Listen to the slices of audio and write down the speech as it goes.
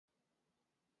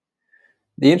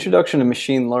The introduction of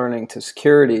machine learning to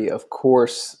security, of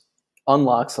course,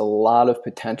 unlocks a lot of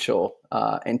potential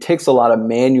and takes a lot of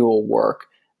manual work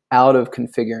out of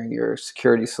configuring your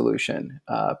security solution.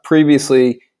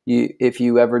 Previously, if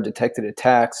you ever detected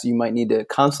attacks, you might need to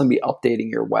constantly be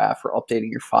updating your WAF or updating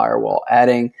your firewall,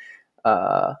 adding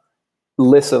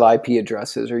lists of IP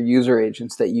addresses or user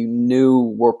agents that you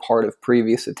knew were part of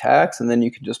previous attacks, and then you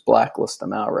could just blacklist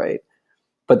them outright.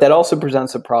 But that also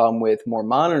presents a problem with more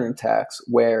modern attacks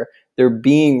where they're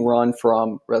being run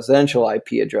from residential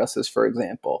IP addresses, for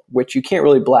example, which you can't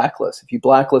really blacklist. If you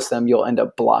blacklist them, you'll end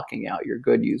up blocking out your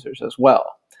good users as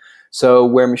well. So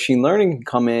where machine learning can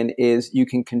come in is you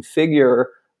can configure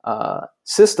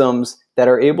systems that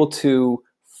are able to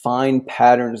find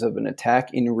patterns of an attack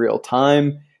in real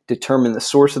time, determine the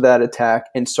source of that attack,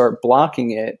 and start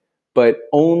blocking it, but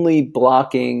only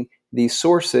blocking these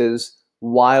sources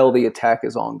while the attack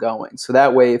is ongoing. So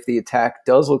that way, if the attack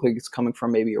does look like it's coming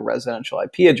from maybe a residential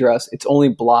IP address, it's only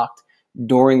blocked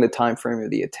during the time frame of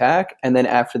the attack, and then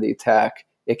after the attack,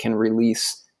 it can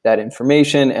release that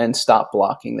information and stop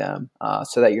blocking them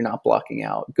so that you're not blocking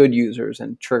out good users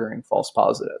and triggering false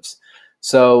positives.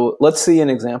 So let's see an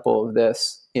example of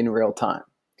this in real time.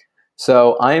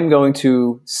 So I am going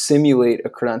to simulate a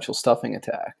credential stuffing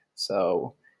attack.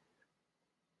 So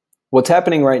what's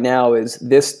happening right now is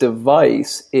this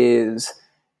device is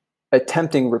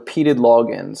attempting repeated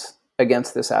logins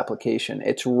against this application.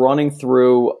 It's running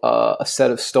through a set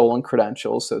of stolen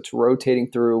credentials. So it's rotating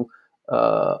through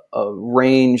a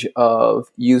range of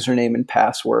username and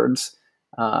passwords.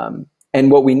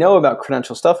 And what we know about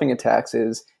credential stuffing attacks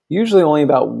is usually only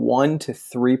about 1 to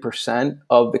 3%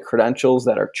 of the credentials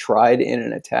that are tried in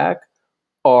an attack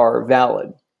are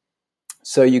valid.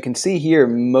 So you can see here,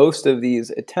 most of these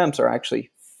attempts are actually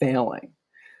failing.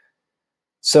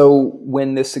 So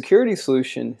when the security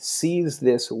solution sees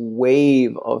this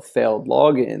wave of failed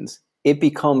logins, it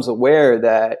becomes aware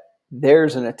that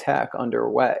there's an attack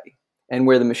underway. And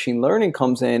where the machine learning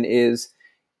comes in is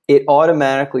it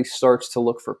automatically starts to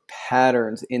look for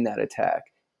patterns in that attack.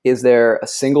 Is there a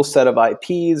single set of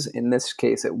IPs? In this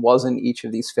case, it wasn't. Each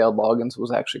of these failed logins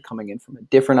was actually coming in from a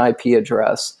different IP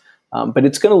address. But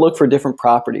it's going to look for different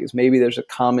properties. Maybe there's a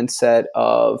common set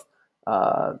of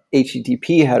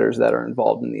HTTP headers that are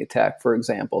involved in the attack, for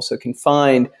example. So it can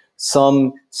find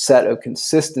some set of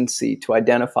consistency to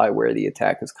identify where the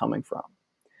attack is coming from.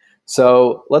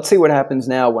 So let's see what happens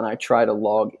now when I try to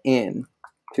log in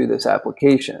to this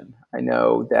application. I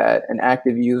know that an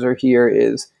active user here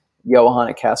is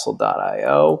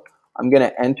johanacastle.io. I'm going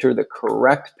to enter the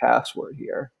correct password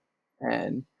here.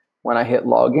 And when I hit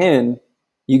login,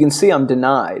 you can see I'm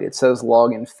denied. It says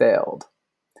login failed.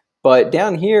 But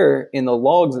down here in the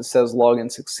logs, it says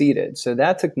login succeeded. So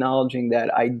that's acknowledging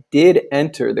that I did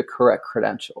enter the correct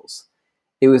credentials.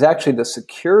 It was actually the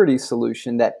security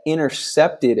solution that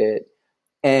intercepted it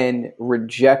and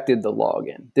rejected the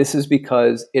login. This is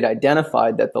because it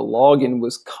identified that the login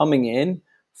was coming in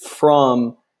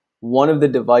from one of the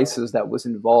devices that was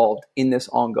involved in this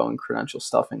ongoing credential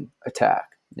stuffing attack.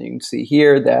 And you can see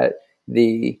here that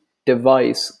the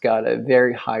device got a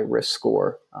very high risk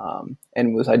score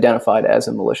and was identified as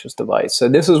a malicious device. So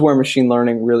this is where machine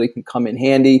learning really can come in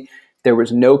handy. There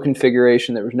was no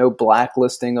configuration. There was no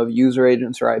blacklisting of user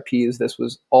agents or IPs. This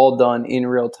was all done in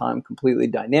real time, completely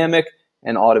dynamic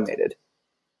and automated.